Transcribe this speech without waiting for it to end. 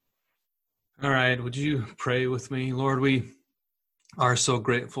All right, would you pray with me? Lord, we are so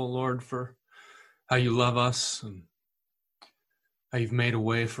grateful, Lord, for how you love us and how you've made a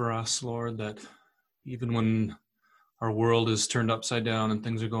way for us, Lord, that even when our world is turned upside down and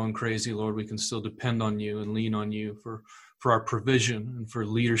things are going crazy, Lord, we can still depend on you and lean on you for our provision and for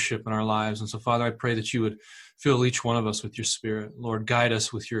leadership in our lives. And so, Father, I pray that you would fill each one of us with your Spirit. Lord, guide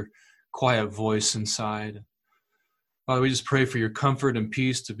us with your quiet voice inside. Father, we just pray for your comfort and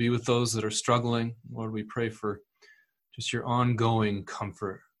peace to be with those that are struggling. Lord, we pray for just your ongoing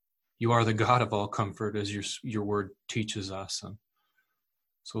comfort. You are the God of all comfort, as your word teaches us. And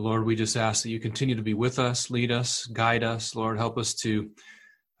so, Lord, we just ask that you continue to be with us, lead us, guide us. Lord, help us to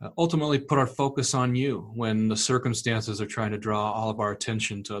ultimately put our focus on you when the circumstances are trying to draw all of our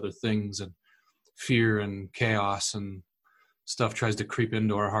attention to other things, and fear and chaos and stuff tries to creep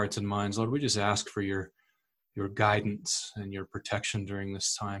into our hearts and minds. Lord, we just ask for your guidance and your protection during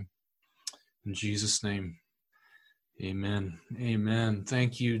this time. In Jesus' name, amen. Amen.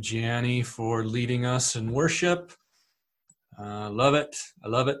 Thank you, Gianni, for leading us in worship. Love it. I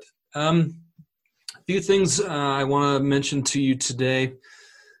love it. A few things I want to mention to you today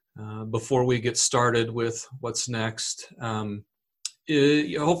before we get started with what's next.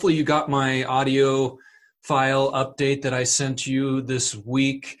 Hopefully you got my audio file update that I sent you this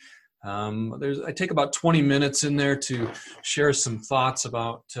week. I take about 20 minutes in there to share some thoughts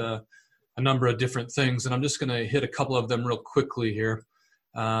about a number of different things, and I'm just going to hit a couple of them real quickly here.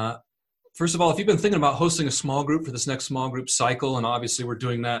 First of all, if you've been thinking about hosting a small group for this next small group cycle, and obviously we're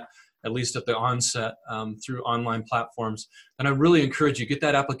doing that at least at the onset through online platforms, then I really encourage you, get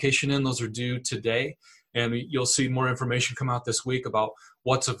that application in. Those are due today, and you'll see more information come out this week about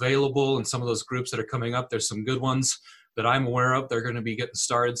what's available and some of those groups that are coming up. There's some good ones that I'm aware of. They're going to be getting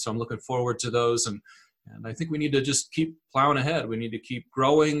started, so I'm looking forward to those. And I think we need to just keep plowing ahead. We need to keep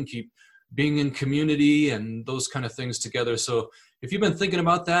growing, keep being in community and those kind of things together. So if you've been thinking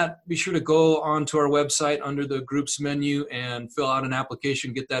about that, be sure to go onto our website under the groups menu and fill out an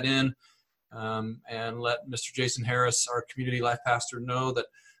application, get that in, and let Mr. Jason Harris, our community life pastor, know that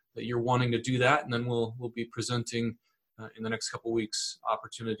you're wanting to do that. And then we'll be presenting in the next couple weeks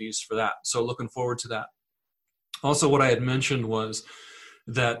opportunities for that. So looking forward to that. Also, what I had mentioned was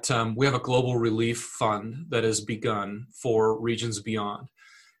that we have a global relief fund that has begun for Regions Beyond.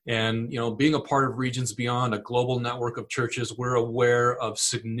 And, being a part of Regions Beyond, a global network of churches, we're aware of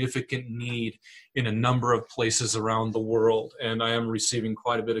significant need in a number of places around the world. And I am receiving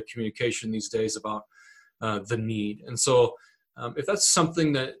quite a bit of communication these days about the need. And so if that's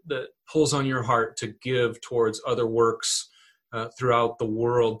something that pulls on your heart to give towards other works throughout the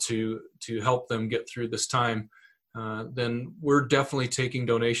world to help them get through this time, then we're definitely taking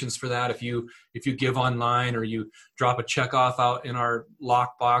donations for that. If you give online or you drop a check off out in our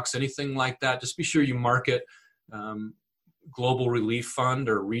lockbox, anything like that, just be sure you mark it Global Relief Fund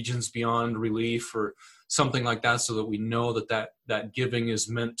or Regions Beyond Relief or something like that, so that we know that giving is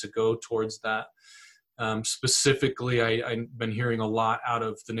meant to go towards that. Specifically, I've been hearing a lot out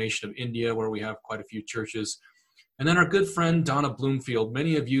of the nation of India, where we have quite a few churches. And then our good friend Donna Bloomfield.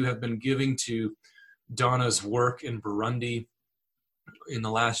 Many of you have been giving to Donna's work in Burundi in the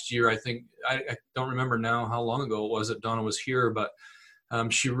last year. I think, I don't remember now how long ago it was that Donna was here, but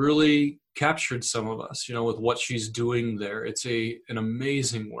she really captured some of us, with what she's doing there. It's an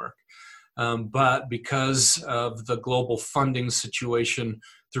amazing work. But because of the global funding situation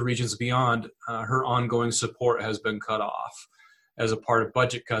through Regions Beyond, her ongoing support has been cut off as a part of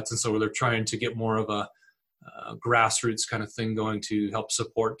budget cuts. And so they're trying to get more of a grassroots kind of thing going to help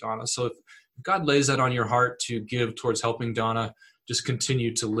support Donna. So if God lays that on your heart to give towards helping Donna just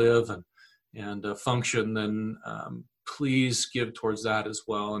continue to live and function, then please give towards that as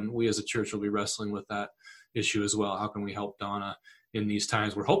well. And we as a church will be wrestling with that issue as well. How can we help Donna in these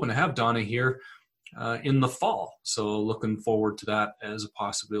times? We're hoping to have Donna here in the fall, so looking forward to that as a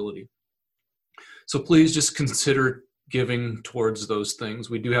possibility. So please just consider giving towards those things.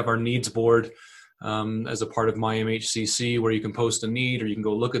 We do have our needs board as a part of MyMHCC, where you can post a need, or you can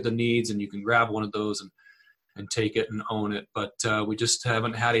go look at the needs and you can grab one of those and take it and own it. But we just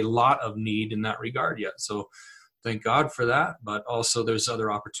haven't had a lot of need in that regard yet. So thank God for that. But also there's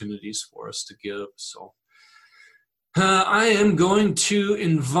other opportunities for us to give. So I am going to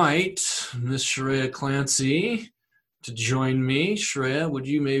invite Miss Shreya Clancy to join me. Shreya, would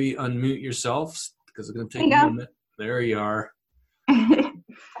you maybe unmute yourself? Because it's going to take a minute. There you are.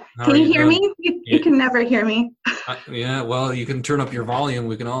 Can you hear me? You can never hear me. Yeah, well, you can turn up your volume.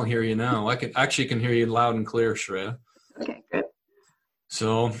 We can all hear you now. I can hear you loud and clear, Shreya. Okay, good.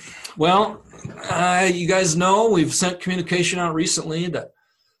 So, well, you guys know we've sent communication out recently that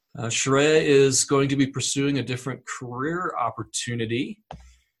Shreya is going to be pursuing a different career opportunity.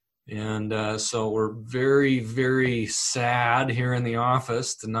 And so we're very, very sad here in the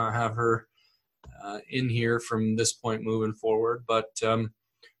office to not have her in here from this point moving forward. But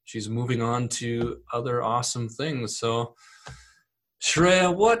she's moving on to other awesome things. So,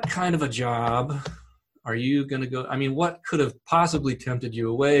 Shreya, what kind of a job are you going to go? I mean, what could have possibly tempted you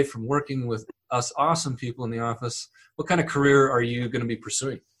away from working with us awesome people in the office? What kind of career are you going to be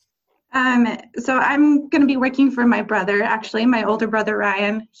pursuing? So I'm going to be working for my brother, actually, my older brother,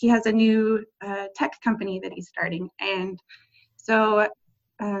 Ryan. He has a new tech company that he's starting. And so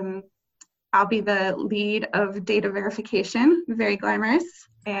I'll be the lead of data verification, very glamorous.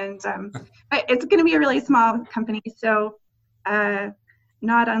 And but it's going to be a really small company. So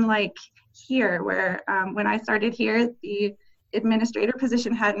not unlike here, where when I started here, the administrator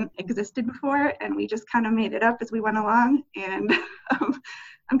position hadn't existed before, and we just kind of made it up as we went along. And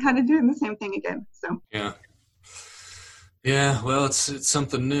I'm kind of doing the same thing again. So yeah. Well, it's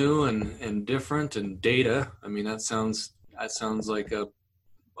something new and different, and data. I mean, that sounds like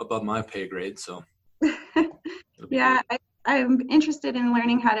above my pay grade. So yeah, I'm interested in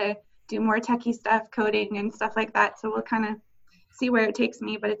learning how to do more techie stuff, coding and stuff like that. So we'll kind of see where it takes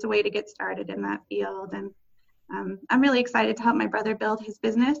me, but it's a way to get started in that field. And I'm really excited to help my brother build his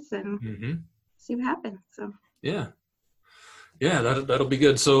business and see what happens. So yeah, that'll be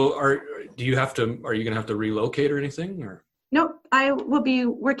good. So are you going to have to relocate or anything, or? Nope, I will be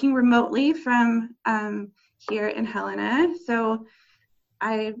working remotely from here in Helena. So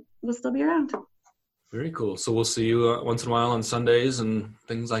I will still be around. Very cool. So we'll see you once in a while on Sundays and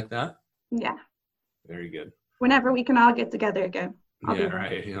things like that? Yeah. Very good. Whenever we can all get together again. Yeah,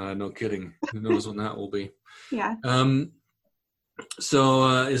 right. No kidding. Who knows when that will be? Yeah.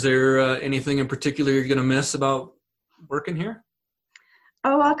 So is there anything in particular you're going to miss about working here?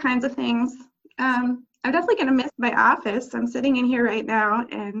 Oh, all kinds of things. I'm definitely going to miss my office. I'm sitting in here right now,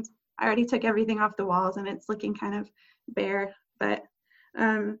 and I already took everything off the walls, and it's looking kind of bare. But,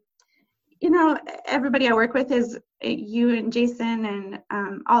 everybody I work with is you and Jason and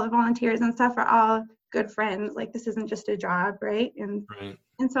all the volunteers and stuff are all good friends. Like, this isn't just a job, right? And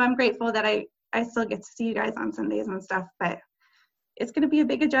so I'm grateful that I still get to see you guys on Sundays and stuff, but it's going to be a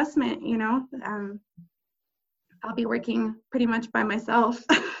big adjustment, I'll be working pretty much by myself.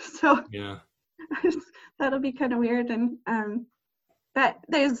 So yeah, that'll be kind of weird. And but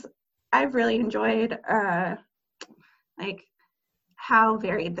I've really enjoyed like how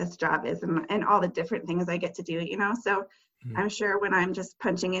varied this job is and all the different things I get to do, so I'm sure when I'm just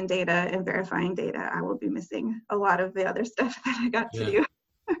punching in data and verifying data, I will be missing a lot of the other stuff that I got to do.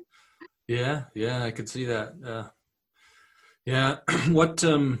 Yeah, I could see that. Yeah. What,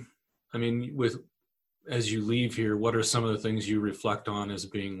 as you leave here, what are some of the things you reflect on as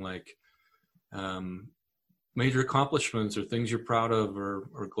being like major accomplishments or things you're proud of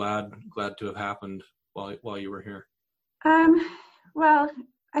or glad to have happened while you were here? Well,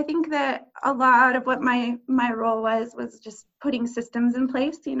 I think that a lot of what my role was just putting systems in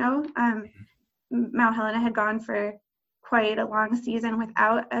place, Mount Helena had gone for quite a long season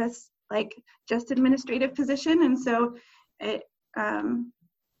without us, like, just administrative position. And so it,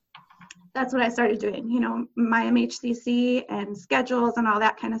 that's what I started doing, my MHCC and schedules and all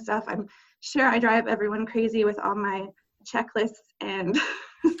that kind of stuff. I'm sure I drive everyone crazy with all my checklists and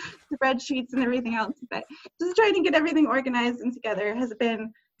spreadsheets and everything else, but just trying to get everything organized and together has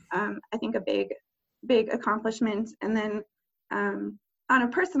been, I think, a big accomplishment. And then on a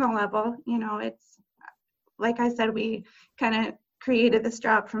personal level, it's, like I said, we kind of created this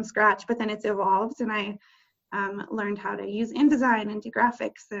job from scratch, but then it's evolved, and I learned how to use InDesign and do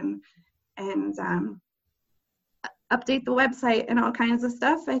graphics and update the website and all kinds of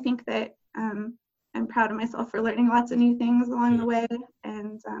stuff. I think that I'm proud of myself for learning lots of new things along the way,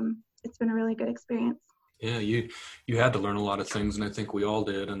 and it's been a really good experience. Yeah, you had to learn a lot of things, and I think we all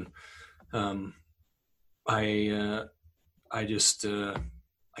did. And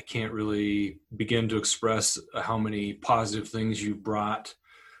I can't really begin to express how many positive things you brought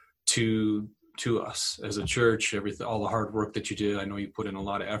to us as a church. Everything, all the hard work that you did. I know you put in a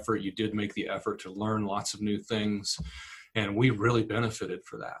lot of effort. You did make the effort to learn lots of new things, and we really benefited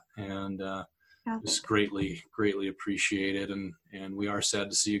for that. And it's greatly appreciated. And we are sad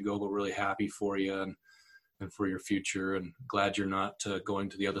to see you go, but really happy for you and for your future, and glad you're not going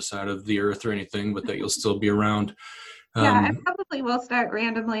to the other side of the earth or anything, but that you'll still be around. I probably will start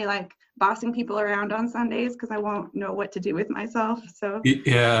randomly like bossing people around on Sundays because I won't know what to do with myself. So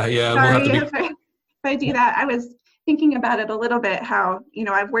yeah. Sorry if I do that. I was thinking about it a little bit, how,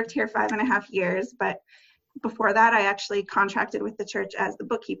 I've worked here 5.5 years, but before that, I actually contracted with the church as the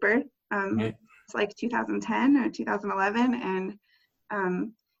bookkeeper. It's like 2010 or 2011,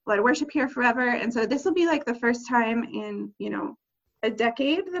 and led worship here forever. And so this will be like the first time in, a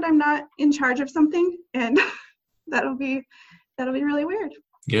decade that I'm not in charge of something, and that'll be really weird.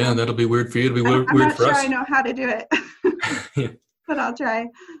 Yeah, that'll be weird for you. It'll be weird for us. I'm not sure I know how to do it, yeah. But I'll try.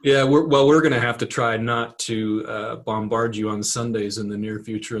 Yeah, we're going to have to try not to bombard you on Sundays in the near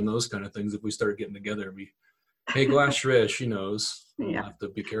future and those kind of things. If we start getting together, hey, go ask Shreya, she knows. We'll have to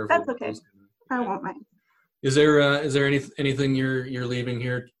be careful. That's okay. I won't mind. Is there anything you're leaving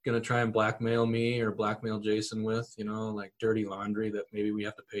here going to try and blackmail me or blackmail Jason with? Like dirty laundry that maybe we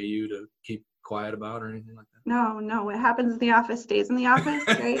have to pay you to keep quiet about or anything like that? No. What happens in the office stays in the office,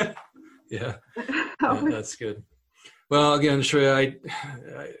 right? Yeah, that's good. Well, again, Shreya,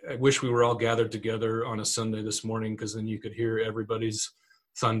 I wish we were all gathered together on a Sunday this morning, because then you could hear everybody's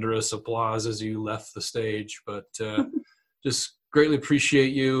thunderous applause as you left the stage. But just greatly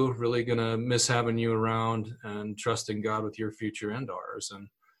appreciate you. Really going to miss having you around, and trusting God with your future and ours.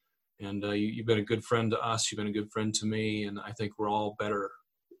 And you've been a good friend to us. You've been a good friend to me. And I think we're all better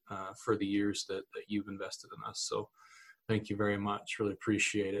for the years that you've invested in us. So thank you very much. Really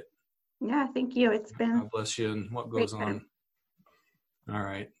appreciate it. Yeah, thank you. It's been God bless you and what goes on. All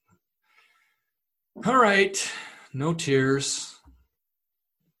right. No tears.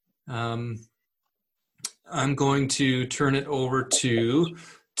 I'm going to turn it over to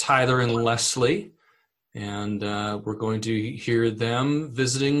Tyler and Leslie, and we're going to hear them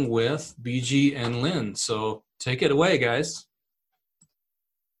visiting with BG and Lynn. So take it away, guys.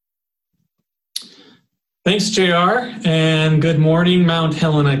 Thanks, JR, and good morning, Mount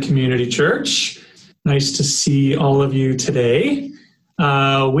Helena Community Church. Nice to see all of you today.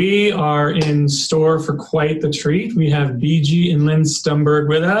 We are in store for quite the treat. We have BG and Lynn Stumberg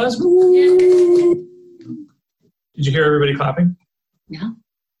with us. Woo! Did you hear everybody clapping? Yeah.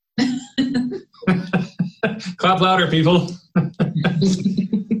 Clap louder, people.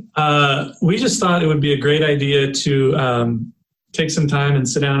 We just thought it would be a great idea to take some time and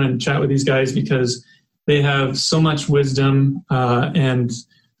sit down and chat with these guys, because they have so much wisdom, and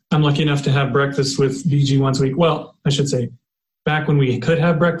I'm lucky enough to have breakfast with BG once a week. Well, I should say, back when we could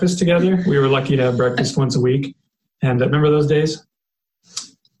have breakfast together, we were lucky to have breakfast once a week. And remember those days?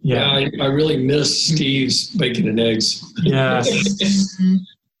 Yeah, I really miss Steve's bacon and eggs. Yeah.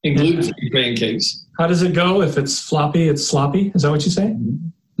 And gluten-free pancakes. How does it go? If it's floppy, it's sloppy. Is that what you say?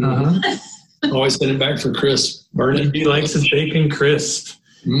 Mm-hmm. Uh-huh. Always send it back for crisp. Burn it. He likes his bacon crisp.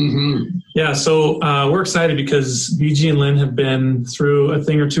 Mm-hmm. Yeah, so we're excited because BG and Lynn have been through a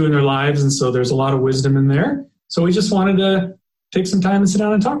thing or two in their lives, and so there's a lot of wisdom in there. So we just wanted to take some time and sit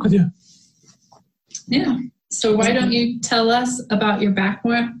down and talk with you. Yeah. So why don't you tell us about your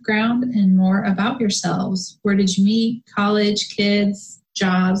background and more about yourselves? Where did you meet? College, kids,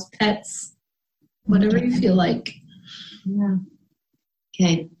 jobs, pets, whatever you feel like. Yeah.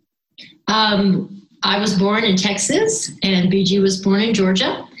 Okay. I was born in Texas, and BG was born in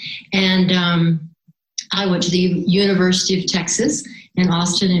Georgia. And I went to the University of Texas in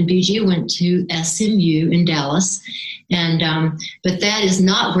Austin, and BG went to SMU in Dallas. And but that is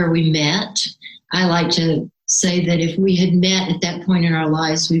not where we met. I like to say that if we had met at that point in our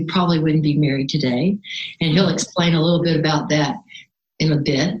lives, we probably wouldn't be married today. And he'll explain a little bit about that in a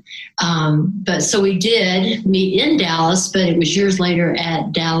bit. But so we did meet in Dallas, but it was years later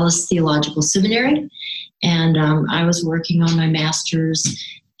at Dallas Theological Seminary. And I was working on my master's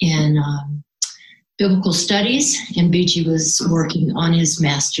in biblical studies, and BG was working on his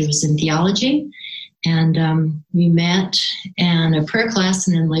master's in theology. And we met in a prayer class,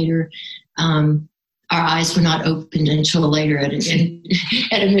 and then later our eyes were not opened until later at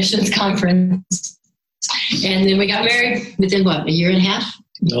a missions conference. And then we got married within what, a year and a half?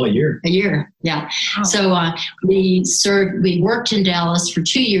 No, a year. A year, yeah. Oh. So we worked in Dallas for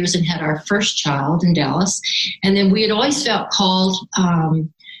 2 years and had our first child in Dallas. And then we had always felt called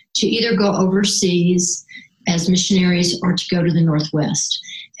to either go overseas as missionaries or to go to the Northwest.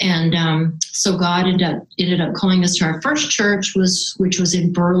 And so God ended up calling us to our first church, which was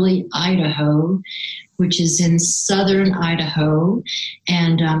in Burley, Idaho, which is in southern Idaho,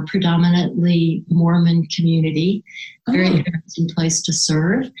 and predominantly Mormon community. Very interesting place to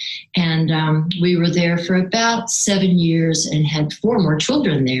serve. And we were there for about 7 years and had 4 more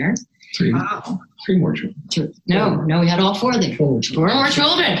children there. Three. Wow. Three more children. No, we had all four of them. Four more children. 4 more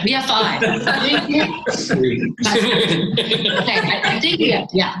children. We have 5. Three. Okay, I think yeah.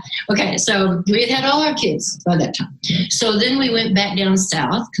 Okay, so we had all our kids by that time. So then we went back down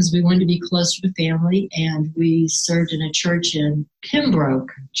south because we wanted to be closer to family, and we served in a church in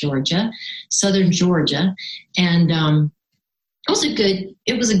Pembroke, Georgia, southern Georgia, and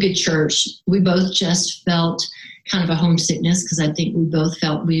it was a good church. We both just felt kind of a homesickness because I think we both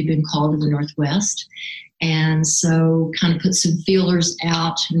felt we had been called to the Northwest. And so kind of put some feelers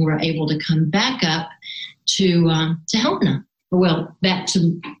out and were able to come back up to Helena. Well, back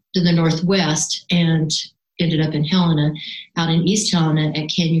to the Northwest, and ended up in Helena, out in East Helena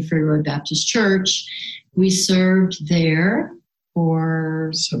at Canyon Ferry Road Baptist Church. We served there for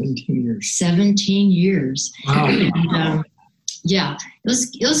 17 years. 17 years. Wow. And, yeah, it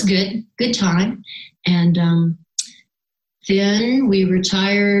was good time. And then we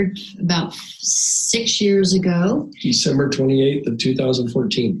retired about 6 years ago. December 28th of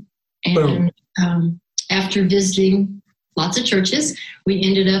 2014. And after visiting lots of churches, we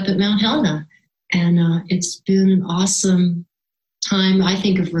ended up at Mount Helena. And it's been an awesome time, I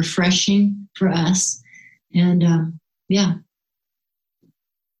think, of refreshing for us. And yeah.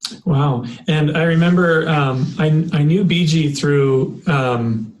 Wow. And I remember I knew BG through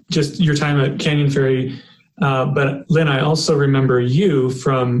just your time at Canyon Ferry. But Lynn, I also remember you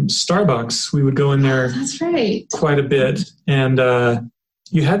from Starbucks. We would go in there That's right. quite a bit. And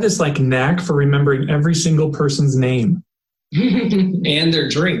you had this like knack for remembering every single person's name. And their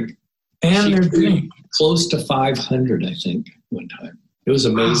drink. And their drink. Close to 500, I think, one time. It was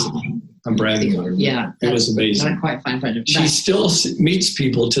amazing. Wow. I'm bragging on her. Yeah. It was amazing. Not quite 500. She still meets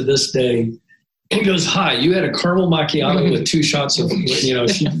people to this day and goes, "Hi, you had a caramel macchiato with 2 shots of," she'd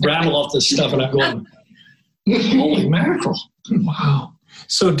rattle off this stuff, and I'm going, holy mackerel. Wow.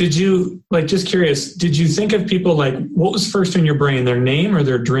 So did you, just curious, did you think of people what was first in your brain, their name or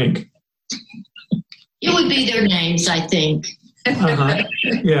their drink? It would be their names, I think. Uh-huh.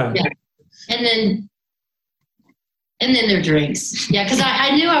 Yeah. And then their drinks. Yeah, because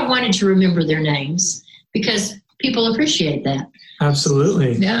I knew I wanted to remember their names because people appreciate that.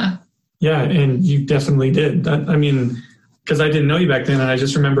 Absolutely. Yeah. Yeah, and you definitely did. Because I didn't know you back then, and I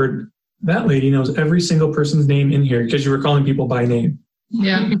just remembered that lady knows every single person's name in here because you were calling people by name.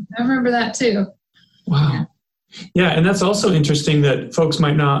 Yeah, I remember that too. Wow. Yeah, and that's also interesting that folks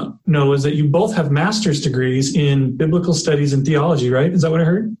might not know is that you both have master's degrees in biblical studies and theology, right? Is that what I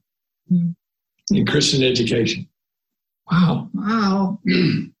heard? In Christian education. Wow. Wow.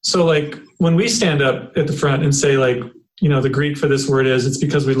 So when we stand up at the front and say the Greek for this word it's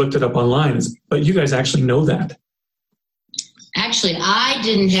because we looked it up online, but you guys actually know that. Actually, I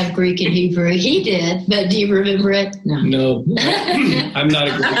didn't have Greek and Hebrew. He did, but do you remember it? No. I'm not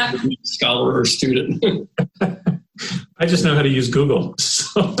a Greek scholar or student. I just know how to use Google.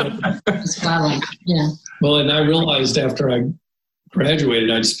 So. That's what I like. Yeah. Well, and I realized after I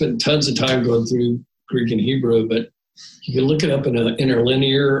graduated, I'd spent tons of time going through Greek and Hebrew, but you can look it up in an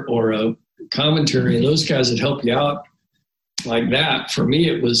interlinear or a commentary, and those guys would help you out like that. For me,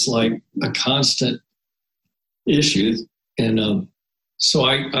 it was like a constant issue. And so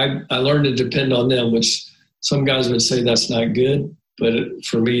I learned to depend on them, which some guys would say that's not good, but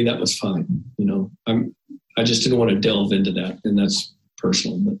for me, that was fine. I just didn't want to delve into that, and that's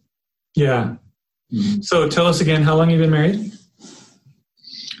personal. But yeah. Mm-hmm. So tell us again, how long have you been married?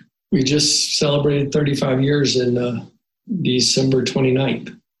 We just celebrated 35 years in December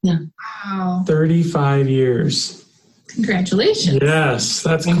 29th. Yeah. Wow. 35 years. Congratulations. Yes,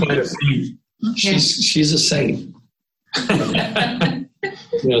 that's quite a feat. Okay. She's a saint.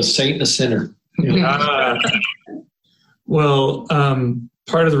 Saint and a sinner. Well,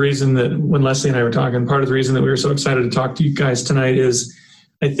 part of the reason that when Leslie and I were talking, part of the reason that we were so excited to talk to you guys tonight is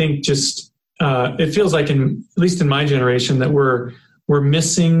I think just it feels like at least in my generation that we're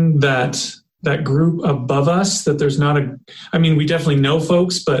missing that group above us, that there's not we definitely know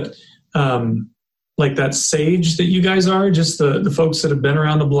folks, but like that sage that you guys are, just the folks that have been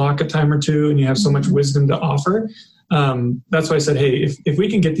around the block a time or two and you have so much wisdom to offer. That's why I said, hey, if we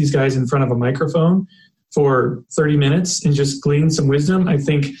can get these guys in front of a microphone for 30 minutes and just glean some wisdom, I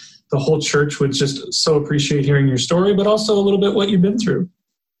think the whole church would just so appreciate hearing your story, but also a little bit what you've been through.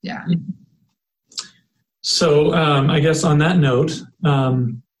 Yeah. So I guess on that note,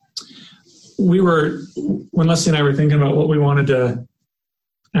 when Leslie and I were thinking about what we wanted to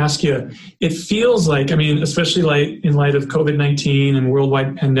ask you, it feels like, especially in light of COVID-19 and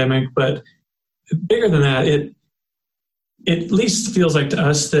worldwide pandemic, but bigger than that, it at least feels like to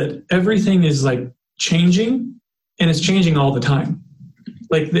us that everything is changing, and it's changing all the time.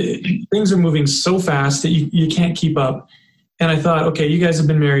 Like things are moving so fast that you can't keep up. And I thought, okay, you guys have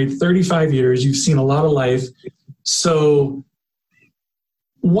been married 35 years. You've seen a lot of life. So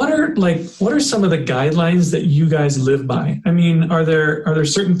what are some of the guidelines that you guys live by? I mean, are there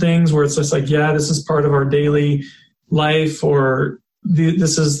certain things where it's just like, yeah, this is part of our daily life, or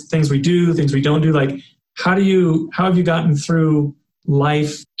this is things we do, things we don't do? Like, how have you gotten through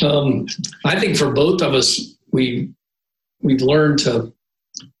life? I think for both of us, we've learned to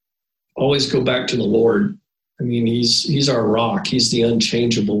always go back to the Lord. I mean, he's our rock. He's the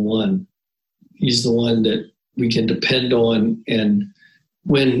unchangeable one. He's the one that we can depend on. And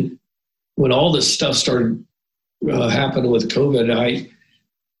when all this stuff started happening with COVID,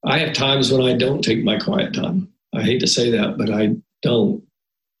 I have times when I don't take my quiet time. I hate to say that, but I don't.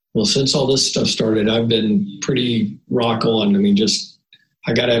 Well, since all this stuff started, I've been pretty rock on. I mean,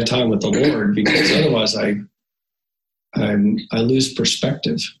 I got to have time with the Lord, because otherwise I lose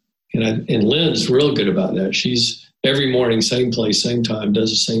perspective. And Lynn's real good about that. She's every morning, same place, same time, does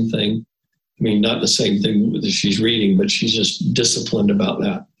the same thing. I mean, not the same thing that she's reading, but she's just disciplined about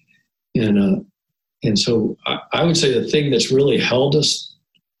that. And so I would say the thing that's really held us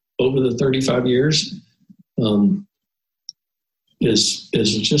over the 35 years is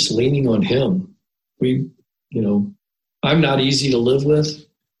just leaning on Him. I'm not easy to live with.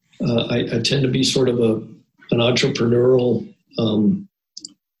 I tend to be sort of an entrepreneurial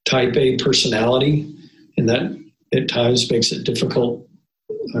type A personality, and that at times makes it difficult.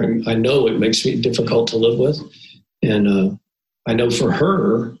 I know it makes me difficult to live with. And I know for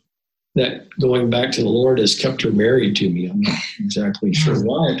her that going back to the Lord has kept her married to me. I'm not exactly sure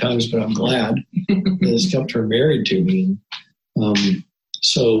why at times, but I'm glad it has kept her married to me.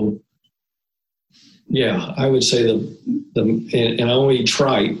 So yeah, I would say and I only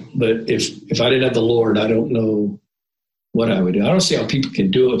try, but if I didn't have the Lord, I don't know what I would do. I don't see how people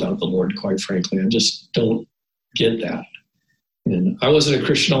can do it without the Lord, quite frankly. I just don't get that. And I wasn't a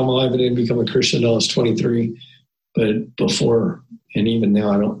Christian all my life. I didn't become a Christian until I was 23. But before, and even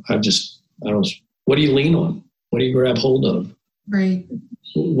now, I don't, what do you lean on? What do you grab hold of? Right.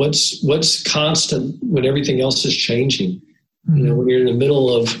 What's constant when everything else is changing? Mm-hmm. When you're in the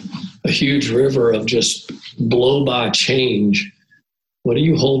middle of a huge river of just blow by change, what do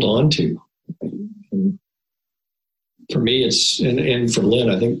you hold on to? And for me, and for Lynn,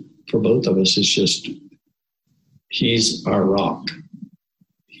 I think for both of us, it's just, He's our rock.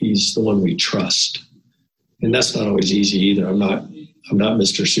 He's the one we trust. And that's not always easy either. I'm not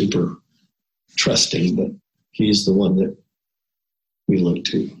Mr. Super trusting, but He's the one that we look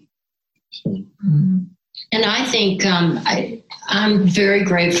to. So. And I think I'm very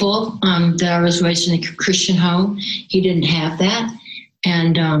grateful that I was raised in a Christian home. He didn't have that.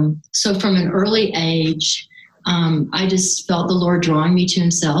 And so from an early age, I just felt the Lord drawing me to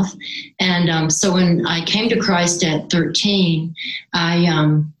Himself. And so when I came to Christ at 13,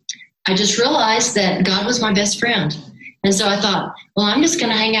 I just realized that God was my best friend. And so I thought, well, I'm just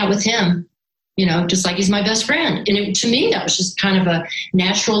going to hang out with Him, just like He's my best friend. And to me, that was just kind of a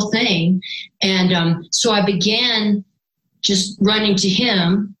natural thing. And so I began just running to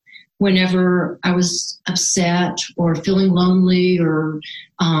Him whenever I was upset or feeling lonely or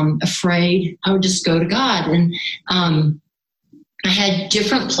afraid. I would just go to God. And I had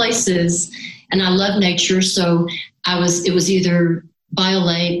different places, and I love nature. So it was either by a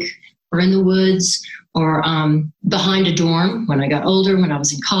lake or in the woods or behind a dorm when I got older, when I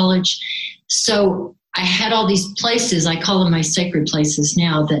was in college. So I had all these places, I call them my sacred places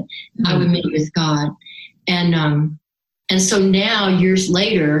now, that I would meet with God. And so now, years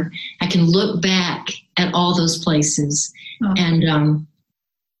later, I can look back at all those places and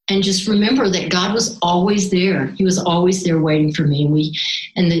just remember that God was always there. He was always there waiting for me.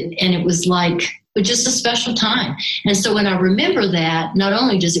 And it was like just a special time. And so when I remember that, not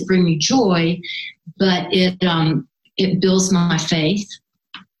only does it bring me joy, but it builds my faith.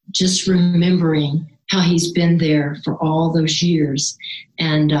 Just remembering how He's been there for all those years,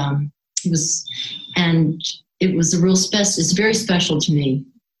 and it was a real special. It's very special to me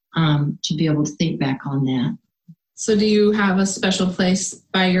to be able to think back on that. So, do you have a special place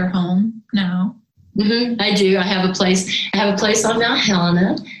by your home now? Mm-hmm, I do. I have a place on Mount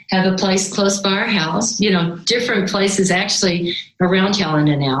Helena. Have a place close by our house. Different places actually around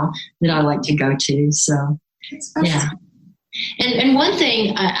Helena now that I like to go to. So, yeah. And one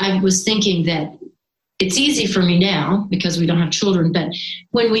thing I was thinking that it's easy for me now because we don't have children, but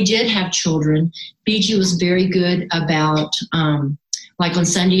when we did have children, BG was very good about, like on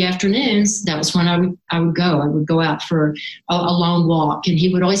Sunday afternoons, that was when I would go. I would go out for a long walk, and he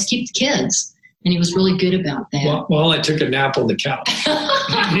would always keep the kids. And he was really good about that. While I took a nap on the couch.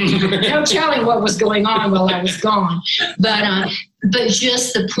 No telling what was going on while I was gone. But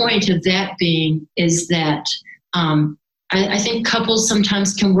just the point of that being is that I think couples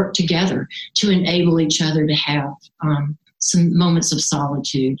sometimes can work together to enable each other to have some moments of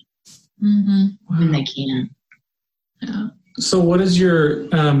solitude when they can. Yeah. So what is your,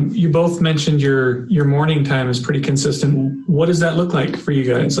 you both mentioned your morning time is pretty consistent. What does that look like for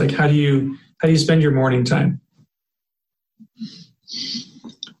you guys? Like, how do you spend your morning time?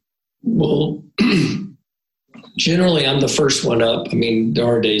 Well, generally I'm the first one up. I mean, there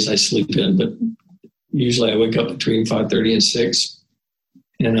are days I sleep in, but usually I wake up between 5:30 and 6,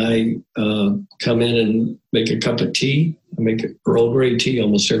 and I come in and make a cup of tea. I make Earl Grey tea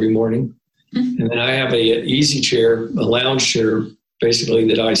almost every morning. And then I have a easy chair, a lounge chair, basically,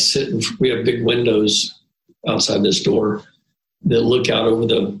 that I sit in. We have big windows outside this door that look out over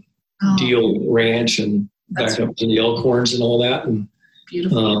the Deal Ranch and back up to the Elkhorns and all that. And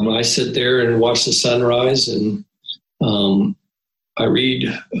Beautiful. I sit there and watch the sunrise, and I read.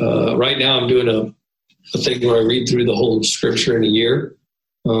 Right now I'm doing a thing where I read through the whole scripture in a year,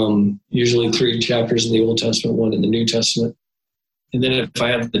 usually 3 chapters in the Old Testament, 1 in the New Testament. And then if I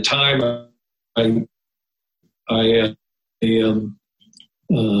have the time, a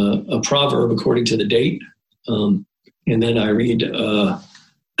proverb according to the date, and then I read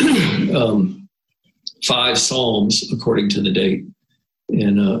 5 Psalms according to the date.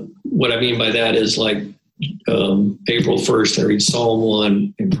 And what I mean by that is, like, April 1st, I read Psalm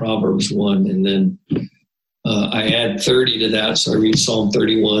 1 and Proverbs 1, and then I add 30 to that, so I read Psalm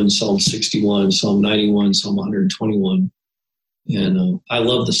 31, Psalm 61, Psalm 91, Psalm 121. And I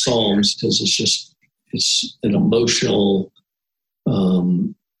love the Psalms because it's an emotional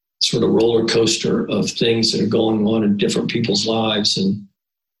sort of roller coaster of things that are going on in different people's lives, and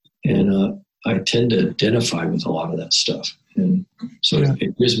I tend to identify with a lot of that stuff, and so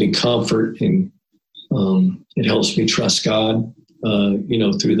it gives me comfort, and it helps me trust God,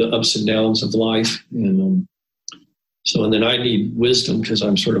 through the ups and downs of life, and then I need wisdom because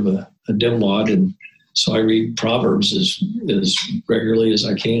I'm sort of a dimwad, and so I read Proverbs as regularly as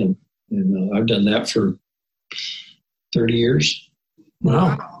I can. And I've done that for 30 years.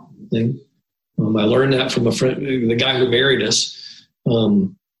 Wow. I learned that from a friend, the guy who married us.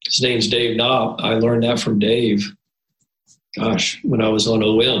 His name's Dave Knopp. I learned that from Dave, when I was on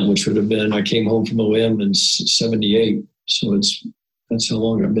OM, which would have been, I came home from OM in 78. So that's how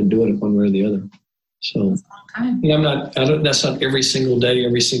long I've been doing it one way or the other. So that's not every single day,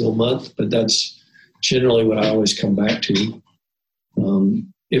 every single month, but that's generally what I always come back to.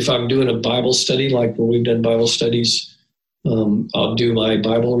 If I'm doing a Bible study, like when we've done Bible studies, I'll do my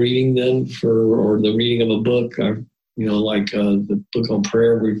Bible reading then or the reading of a book. The book on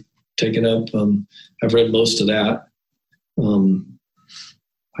prayer we've taken up. I've read most of that.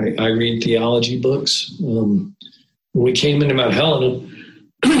 I read theology books. When we came into Mount Helena,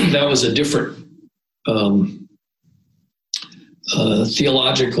 that was a different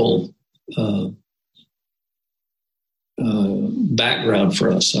theological background for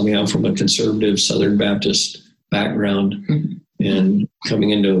us. I mean, I'm from a conservative Southern Baptist background, and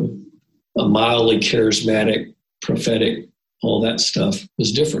coming into a mildly charismatic, prophetic, all that stuff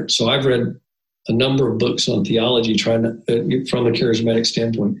was different. So I've read a number of books on theology, trying to, from a charismatic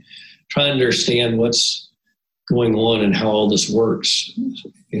standpoint, trying to understand what's going on and how all this works.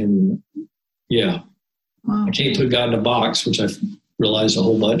 And I can't put God in a box, which I've realized a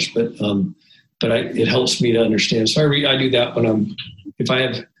whole bunch, but it helps me to understand. So I do that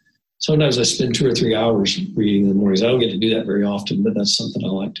sometimes I spend 2 or 3 hours reading in the mornings. I don't get to do that very often, but that's something I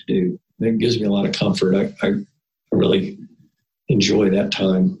like to do. It gives me a lot of comfort. I really enjoy that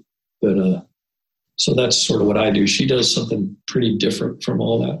time. But so that's sort of what I do. She does something pretty different from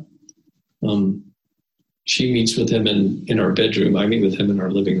all that. She meets with him in our bedroom. I meet with him in our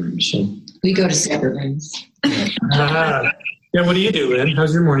living room. So we go to separate rooms. What do you do, Lynn?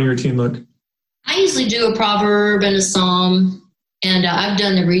 How's your morning routine look? I usually do a proverb and a psalm. And I've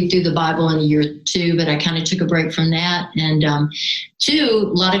done the read through the Bible in a year or 2, but I kind of took a break from that. And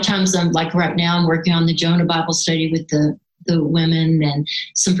 2, a lot of times right now I'm working on the Jonah Bible study with the women, and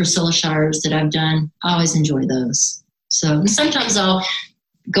some Priscilla Shires that I've done. I always enjoy those. So sometimes I'll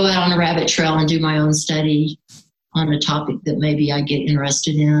go out on a rabbit trail and do my own study on a topic that maybe I get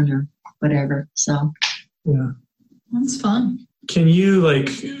interested in or whatever. So that's fun. Can you,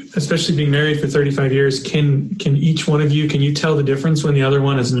 especially being married for 35 years, can each one of you, can you tell the difference when the other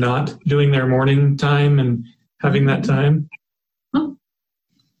one is not doing their morning time and having that time?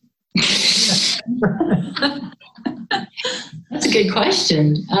 That's That's a good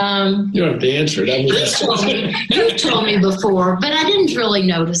question. You don't have to answer it. I mean, You've told me before, but I didn't really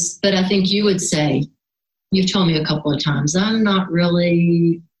notice. But I think you would say, you've told me a couple of times, I'm not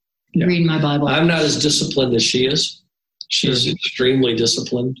really reading my Bible. I'm not as disciplined as she is. She's extremely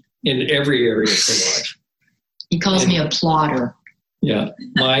disciplined in every area of her life. He calls me a plotter. Yeah.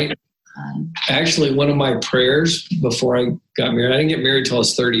 Actually, one of my prayers before I got married, I didn't get married till I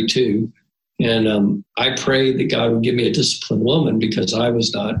was 32. And I prayed that God would give me a disciplined woman because I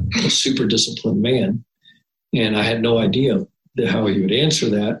was not a super disciplined man. And I had no idea how he would answer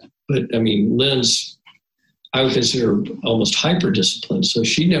that. But I mean, Lynn's, I would consider almost hyper disciplined. So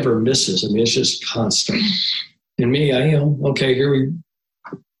she never misses. I mean, it's just constant. And me,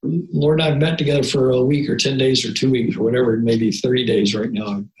 Lord and I met together for a week or 10 days or 2 weeks or whatever, maybe 30 days right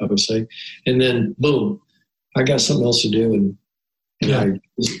now, I would say. And then boom, I got something else to do and I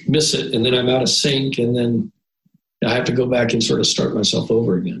just miss it. And then I'm out of sync and then I have to go back and sort of start myself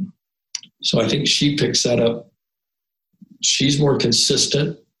over again. So I think she picks that up. She's more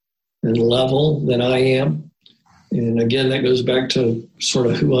consistent and level than I am. And again, that goes back to sort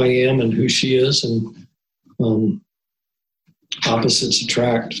of who I am and who she is. And opposites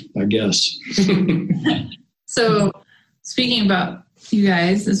attract, I guess. So speaking about you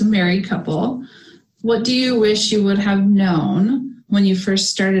guys as a married couple, what do you wish you would have known when you first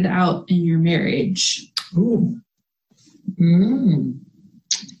started out in your marriage? Ooh. Want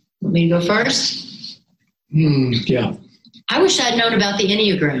me to go first? Yeah. I wish I'd known about the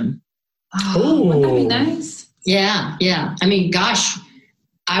Enneagram. Oh, wouldn't that be nice? Yeah. I mean, gosh,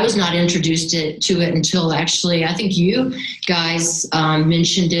 I was not introduced to it until actually, I think you guys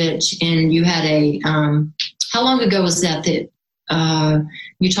mentioned it, and you had how long ago was that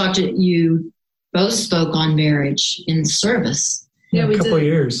you both spoke on marriage in service? Yeah, we a couple did. Of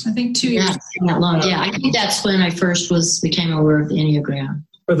years. I think 2 years. Yeah, that long. Yeah, I think that's when I first became aware of the Enneagram.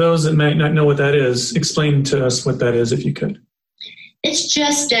 For those that might not know what that is, explain to us what that is if you could. It's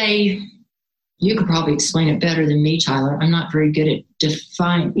just you could probably explain it better than me, Tyler. I'm not very good at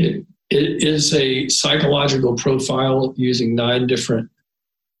defining. It is a psychological profile using 9 different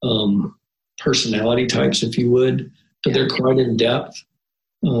personality types, if you would, but they're quite in depth.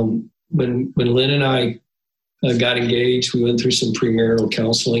 When Lynn and I got engaged, we went through some premarital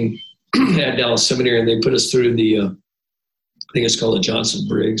counseling at Dallas Seminary, and they put us through I think it's called the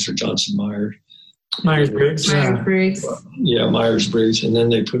Johnson-Briggs or Johnson-Myers. Myers-Briggs. Myers-Briggs. Yeah, Myers-Briggs. And then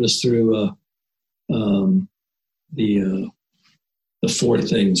they put us through the 4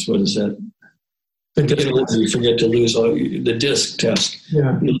 things. What is that? You forget to lose all the DISC test.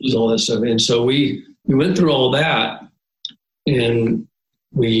 Yeah. You lose all that stuff. And so we went through all that, and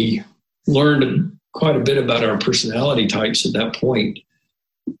we learned quite a bit about our personality types at that point.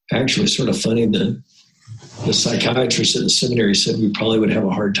 Actually, sort of funny, the psychiatrist at the seminary said we probably would have a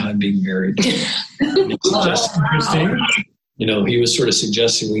hard time being married. That's interesting. He was sort of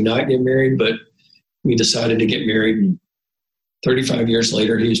suggesting we not get married, but we decided to get married. And 35 years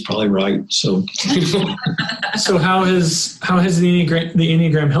later, he was probably right. So, so how has the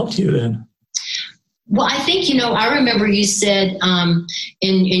Enneagram helped you then? Well, I think, I remember you said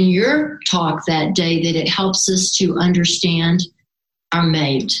in your talk that day that it helps us to understand our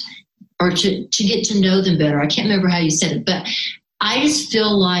mate or to get to know them better. I can't remember how you said it, but I just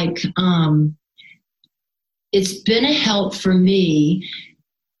feel like it's been a help for me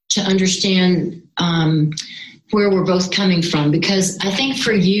to understand where we're both coming from, because I think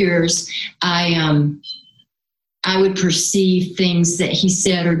for years I would perceive things that he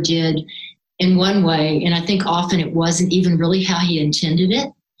said or did in one way, and I think often it wasn't even really how he intended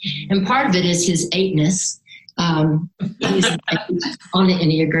it. And part of it is his 8-ness. He's on the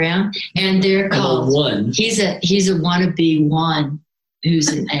Enneagram, and they're called one. He's a wannabe 1 who's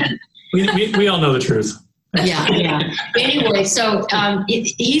an 8. We all know the truth. Yeah. Anyway, so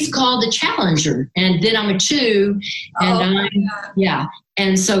he's called a challenger, and then I'm a 2, and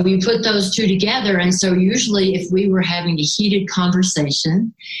and so we put those 2 together, and so usually if we were having a heated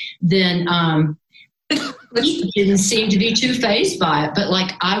conversation, then he didn't seem to be too fazed by it, but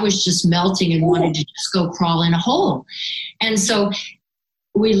like I was just melting and wanted to just go crawl in a hole. And so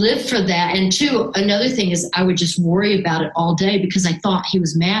we lived for that. And 2, another thing is I would just worry about it all day because I thought he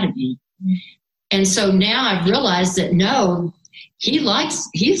was mad at me. And so now I've realized that no, he wants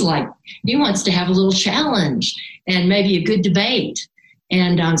to have a little challenge and maybe a good debate.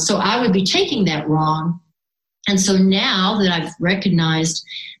 And so I would be taking that wrong. And so now that I've recognized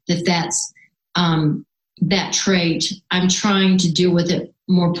that that's that trait, I'm trying to deal with it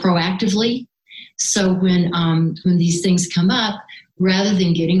more proactively. So when these things come up, rather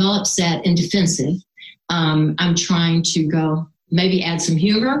than getting all upset and defensive, I'm trying to go, maybe add some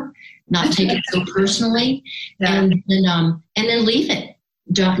humor, not take it so personally, and then leave it.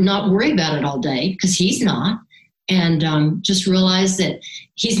 Not worry about it all day, because he's not. And just realize that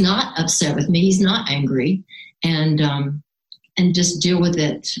he's not upset with me. He's not angry. And just deal with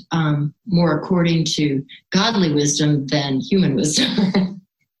it more according to godly wisdom than human wisdom.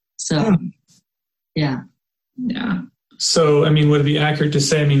 So, yeah. Yeah. So, I mean, would it be accurate to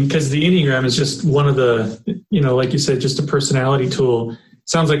say, because the Enneagram is just one of the, like you said, just a personality tool.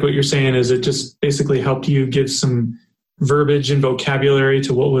 Sounds like what you're saying is it just basically helped you give some verbiage and vocabulary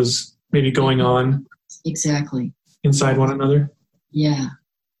to what was maybe going on. Exactly. Inside one another. Yeah.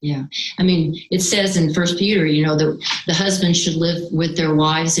 Yeah. I mean, it says in 1 Peter, the husband should live with their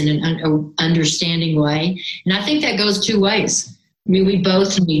wives in an understanding way. And I think that goes two ways. I mean, we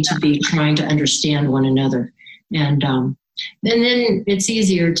both need to be trying to understand one another. And then it's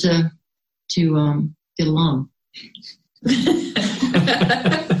easier to get along.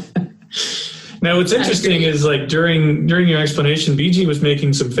 Now, what's interesting is like during your explanation, BG was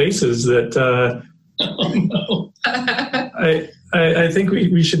making some faces that Oh, no. I think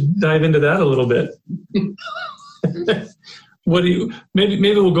we should dive into that a little bit. What do you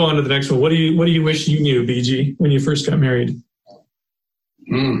maybe we'll go on to the next one. What do you wish you knew, BG, when you first got married?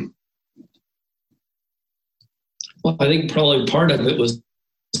 Well, I think probably part of it was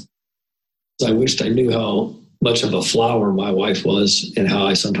I wished I knew how much of a flower my wife was and how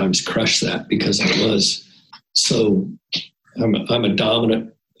I sometimes crushed that because I was. So I'm a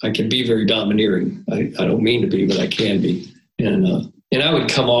dominant. I can be very domineering. I don't mean to be, but I can be. And I would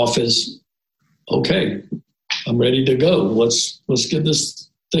come off as, okay, I'm ready to go. Let's get this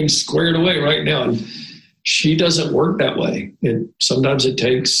thing squared away right now. And she doesn't work that way. Sometimes it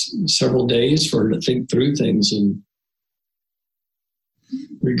takes several days for her to think through things and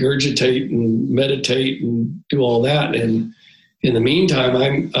regurgitate and meditate and do all that. And in the meantime,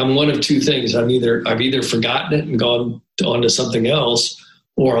 I'm one of two things. I've either forgotten it and gone on to something else,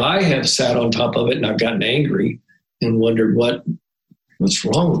 or I have sat on top of it and I've gotten angry and wondered what's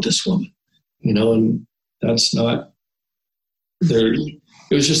wrong with this woman, and that's not there.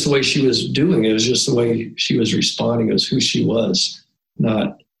 It was just the way she was doing it. It was just the way she was responding. It was who she was,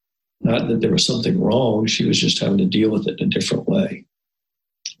 not that there was something wrong. She was just having to deal with it in a different way.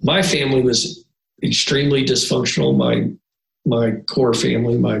 My family was extremely dysfunctional. My core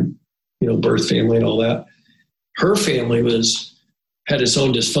family, my birth family and all that. Her family had its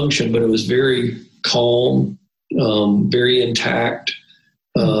own dysfunction, but it was very calm, very intact.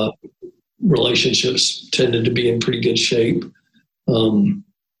 Relationships tended to be in pretty good shape.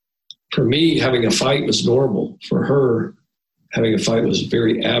 For me, having a fight was normal. For her, having a fight was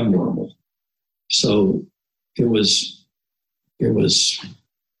very abnormal. So it was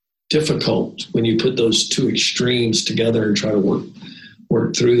difficult when you put those two extremes together and try to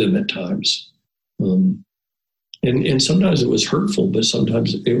work through them at times. And sometimes it was hurtful, but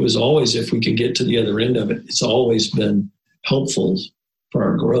sometimes it was always, if we could get to the other end of it, it's always been helpful for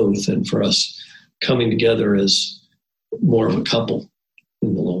our growth and for us coming together as more of a couple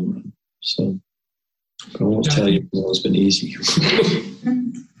in the long run. So I won't tell you it's always been easy.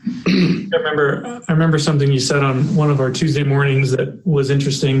 I remember something you said on one of our Tuesday mornings that was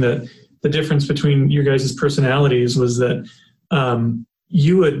interesting, that the difference between your guys' personalities was that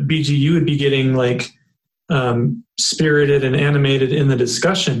you would be getting like spirited and animated in the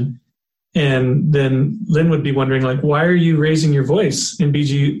discussion. And then Lynn would be wondering, like, why are you raising your voice? And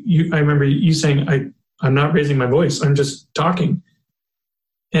BG, I remember you saying, I'm not raising my voice. I'm just talking.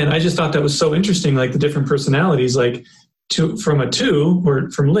 And I just thought that was so interesting, like the different personalities, like from a 2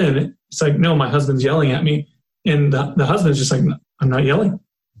 or from Lynn, it's like, no, my husband's yelling at me. And the husband's just like, no, I'm not yelling.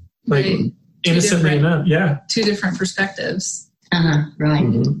 Like innocently enough. Yeah. Two different perspectives. Right.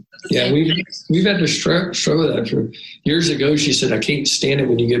 Mm-hmm. Yeah, we've had to struggle with that. For years ago, she said, I can't stand it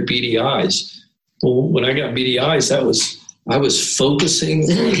when you get beady eyes. Well, when I got beady eyes, I was focusing on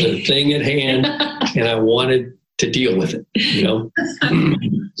the thing at hand, and I wanted to deal with it,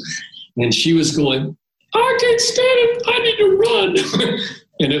 And she was going, I can't stand it. I need to run.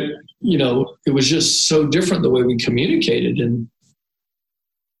 And it was just so different the way we communicated. And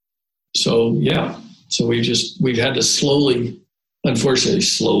so, yeah. So we've had to slowly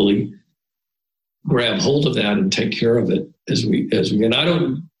grab hold of that and take care of it as we, and I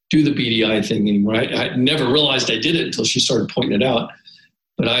don't do the beady eye thing anymore. I never realized I did it until she started pointing it out,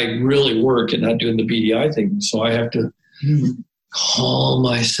 but I really work at not doing the beady eye thing. So I have to calm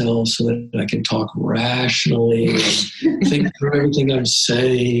myself so that I can talk rationally and think through everything I'm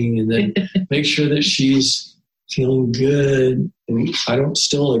saying, and then make sure that she's feeling good. And I don't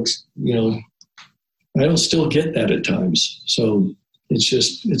still, I don't still get that at times. So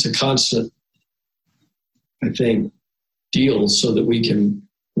it's a constant, I think, deal so that we can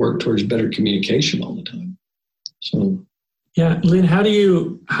work towards better communication all the time. So. Yeah. Lynn, how do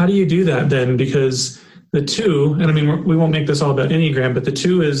you do that then? Because the 2, and I mean, we won't make this all about Enneagram, but the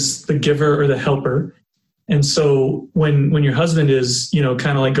 2 is the giver or the helper. And so when your husband is,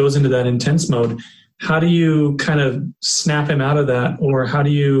 kind of like goes into that intense mode, how do you kind of snap him out of that? Or how do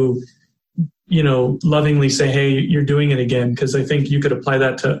you, lovingly say, hey, you're doing it again? Because I think you could apply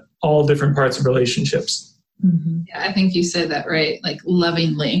that to all different parts of relationships. Mm-hmm. Yeah, I think you said that right, like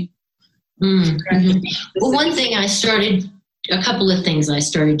lovingly. Mm-hmm. Well, a couple of things I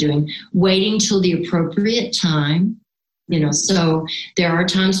started doing, waiting till the appropriate time, so there are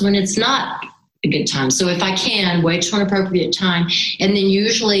times when it's not a good time. So if I can, wait till an appropriate time. And then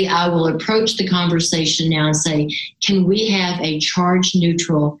usually I will approach the conversation now and say, can we have a charge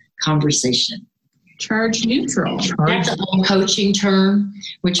neutral conversation? Charge neutral. That's an old coaching term,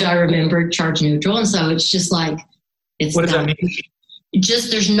 which I remember, charge neutral. And so it's just like, what does that mean? Just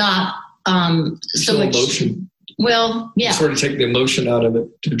there's not so much emotion. Well, yeah. Sort of take the emotion out of it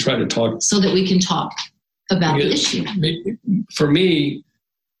to try to talk. So that we can talk about the issue. For me,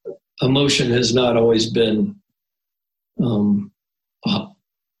 emotion has not always been a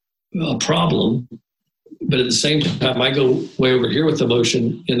problem, but at the same time, I go way over here with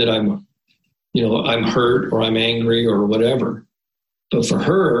emotion in that I'm hurt or I'm angry or whatever. But for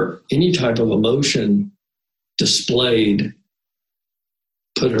her, any type of emotion displayed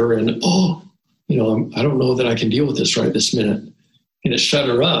put her in, I don't know that I can deal with this right this minute. And it shut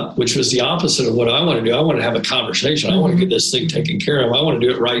her up, which was the opposite of what I want to do. I want to have a conversation. I want to get this thing taken care of. I want to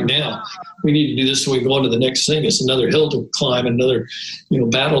do it right now. We need to do this so we can go on to the next thing. It's another hill to climb, another,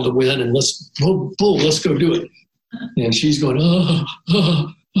 battle to win, and let's go do it. And she's going,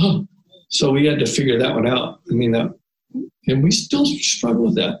 oh. So we had to figure that one out. And we still struggle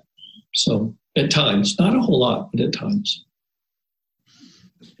with that. So at times, not a whole lot, but at times.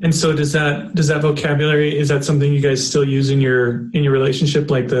 And so does that vocabulary, is that something you guys still use in your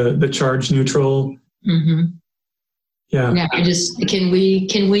relationship, like the charge neutral? Mm-hmm. Yeah. Yeah. Can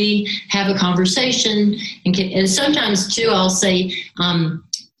we have a conversation? And sometimes too, I'll say,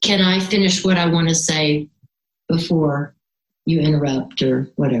 can I finish what I want to say before you interrupt or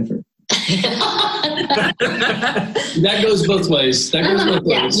whatever? That goes both ways.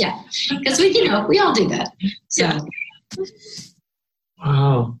 Yeah. Because we all do that. So. Yeah.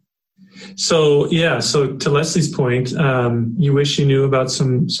 Wow. So to Leslie's point, you wish you knew about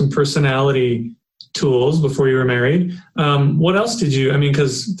some personality tools before you were married. What else did you,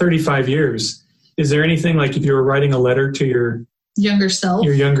 because 35 years, is there anything like if you were writing a letter to your younger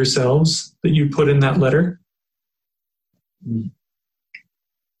selves that you put in that letter?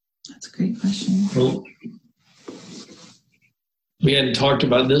 That's a great question. Well, we hadn't talked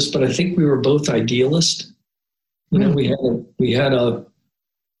about this, but I think we were both idealists. We had a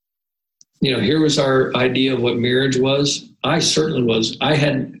here was our idea of what marriage was. I certainly was. I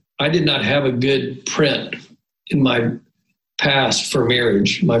did not have a good print in my past for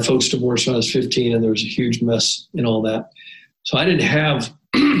marriage. My folks divorced when I was 15, and there was a huge mess in all that. So I didn't have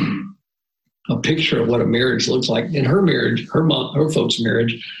a picture of what a marriage looked like. In her marriage, her folks'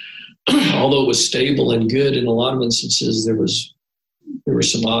 marriage, although it was stable and good in a lot of instances, there were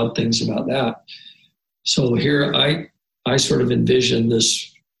some odd things about that. So here I sort of envisioned this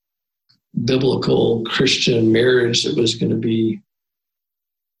biblical Christian marriage that was going to be,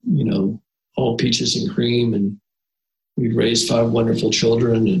 all peaches and cream, and we'd raise 5 wonderful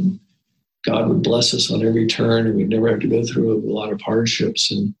children, and God would bless us on every turn, and we'd never have to go through a lot of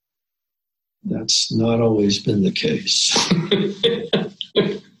hardships. And that's not always been the case.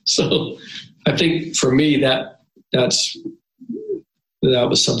 So I think for me, that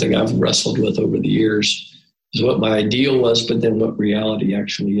was something I've wrestled with over the years, is what my ideal was, but then what reality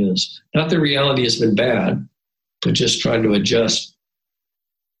actually is. Not that reality has been bad, but just trying to adjust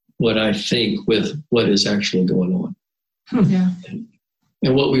what I think with what is actually going on. Yeah.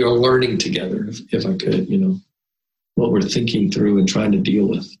 And what we are learning together, if I could, what we're thinking through and trying to deal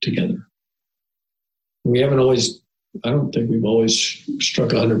with together. I don't think we've always struck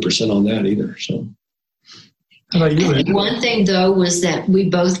 100% on that either. So. How about you, Lynn? One thing, though, was that we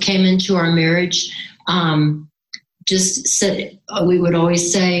both came into our marriage we would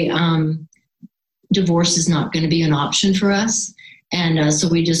always say divorce is not going to be an option for us. And so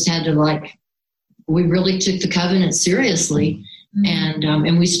we just had to we really took the covenant seriously,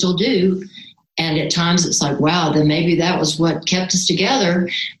 and we still do. And at times it's like, wow, then maybe that was what kept us together.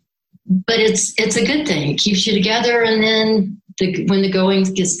 But it's a good thing. It keeps you together, and then when the going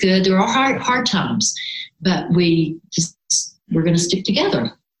gets good, there are hard times, but we're going to stick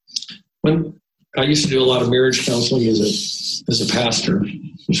together. When I used to do a lot of marriage counseling as a pastor,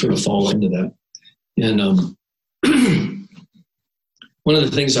 you sort of fall into that. And one of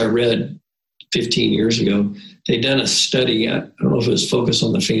the things I read 15 years ago, they'd done a study. I don't know if it was focused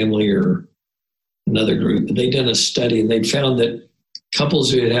on the family or another group, but they'd done a study and they'd found that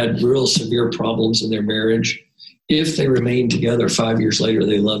couples who had real severe problems in their marriage, if they remained together 5 years later,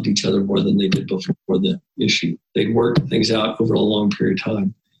 they loved each other more than they did before the issue. They'd worked things out over a long period of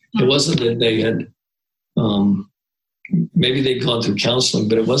time. It wasn't that they had, maybe they'd gone through counseling,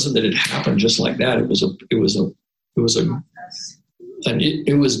 but it wasn't that it happened just like that. It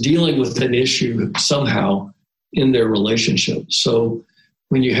was dealing with an issue somehow in their relationship. So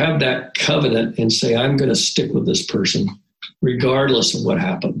when you have that covenant and say, I'm going to stick with this person, regardless of what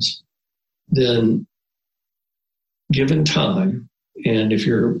happens, then given time, and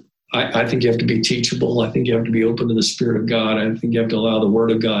I think you have to be teachable. I think you have to be open to the Spirit of God. I think you have to allow the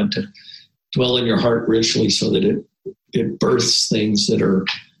Word of God to dwell in your heart richly so that it births things that are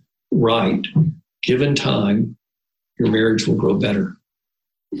right. Given time, your marriage will grow better,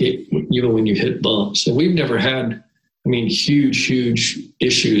 even when you hit bumps. And we've never had, huge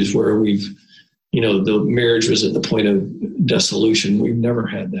issues where the marriage was at the point of dissolution. We've never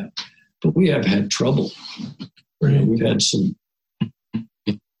had that. But we have had trouble. Right. We've had some,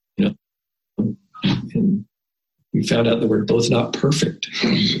 and we found out that we're both not perfect.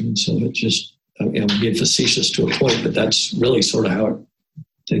 And so it just, I'm being facetious to a point, but that's really sort of how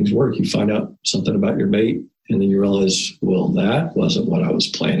things work. You find out something about your mate, and then you realize, well, that wasn't what I was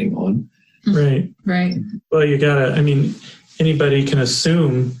planning on. Right. Well, you gotta, anybody can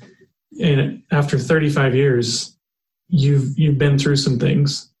assume, and after 35 years, you've been through some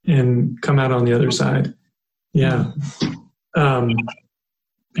things and come out on the other side. Yeah.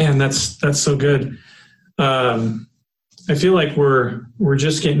 And that's so good. I feel like we're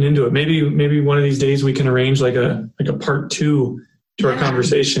just getting into it. Maybe one of these days we can arrange like a part 2 to our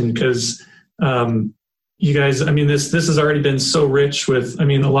conversation, because you guys, this has already been so rich with, a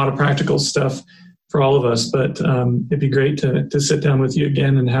lot of practical stuff for all of us, but it'd be great to sit down with you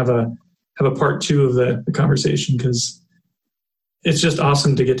again and have a part 2 of the conversation, because it's just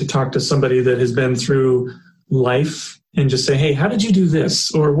awesome to get to talk to somebody that has been through life and just say, hey, how did you do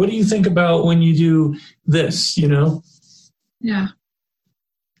this? Or what do you think about when you do this, Yeah.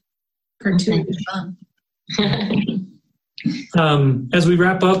 Part 2 would be fun. As we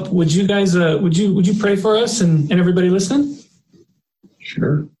wrap up, would you guys, would you pray for us and everybody listening?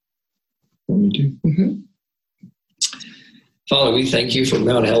 Sure. Want me to? Mm-hmm. Father, we thank you for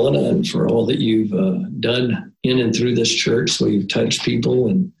Mount Helena and for all that you've done in and through this church. So you've touched people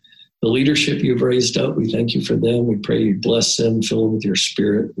and the leadership you've raised up. We thank you for them. We pray you bless them, fill them with your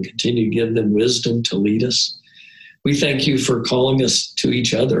Spirit, and continue to give them wisdom to lead us. We thank you for calling us to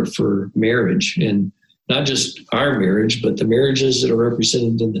each other for marriage, and not just our marriage, but the marriages that are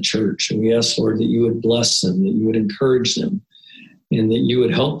represented in the church. And we ask, Lord, that you would bless them, that you would encourage them, and that you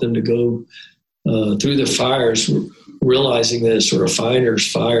would help them to go through the fires, realizing that it's a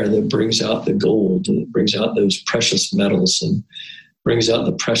refiner's fire that brings out the gold, and it brings out those precious metals, and brings out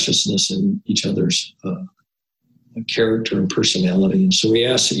the preciousness in each other's character and personality. And so we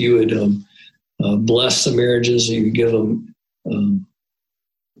ask that you would bless the marriages, that you would give them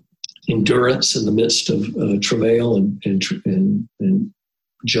endurance in the midst of travail and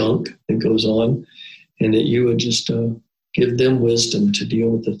junk that goes on, and that you would just give them wisdom to deal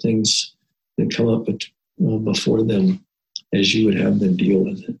with the things that come up before them as you would have them deal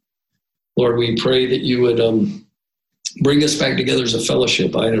with it. Lord, we pray that you would bring us back together as a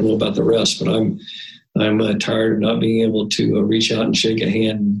fellowship. I don't know about the rest, but I'm tired of not being able to reach out and shake a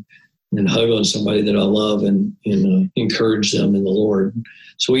hand and hug on somebody that I love and encourage them in the Lord.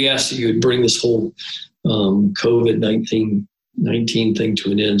 So we ask that you would bring this whole COVID-19 thing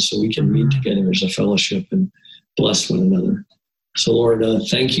to an end so we can meet together as a fellowship and bless one another. So Lord,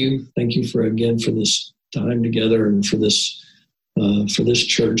 thank you. Thank you for this time together and for this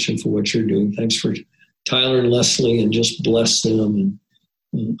church and for what you're doing. Thanks for Tyler and Leslie, and just bless them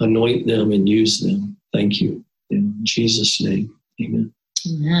and anoint them and use them. Thank you. In Jesus' name, amen.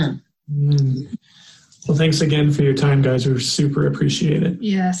 Amen. Well, thanks again for your time, guys. We super appreciate it.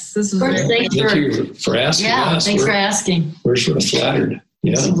 Yes, this was Thank you for asking. Yeah, thanks for asking. We're sort of flattered.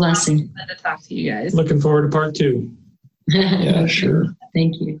 Yeah. It's a blessing. fun to talk to you guys. Looking forward to part 2. Yeah, sure.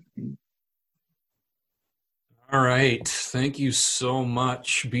 Thank you. All right. Thank you so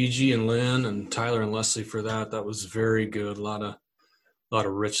much, BG and Lynn and Tyler and Leslie, for that. That was very good. A lot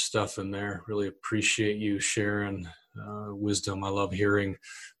of rich stuff in there. Really appreciate you sharing wisdom. I love hearing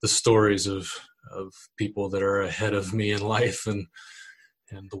the stories of people that are ahead of me in life and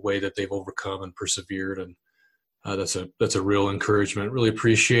the way that they've overcome and persevered. And that's a real encouragement. Really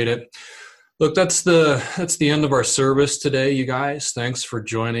appreciate it. Look, that's the end of our service today, you guys. Thanks for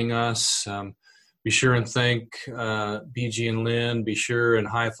joining us. Be sure and thank BG and Lynn. Be sure and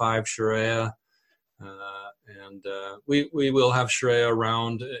high five Shreya. And we will have Shreya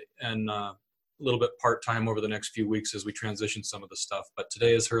around and a little bit part-time over the next few weeks as we transition some of the stuff. But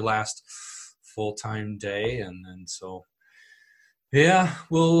today is her last full-time day, and so yeah,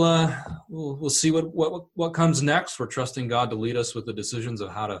 we'll see what comes next. We're trusting God to lead us with the decisions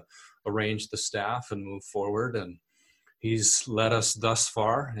of how to arrange the staff and move forward, and He's led us thus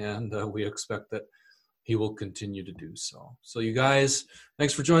far, and we expect that He will continue to do so. So you guys,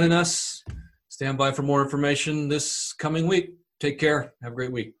 thanks for joining us. Stand by for more information this coming week. Take care. Have a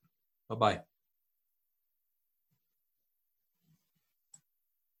great week. Bye-bye.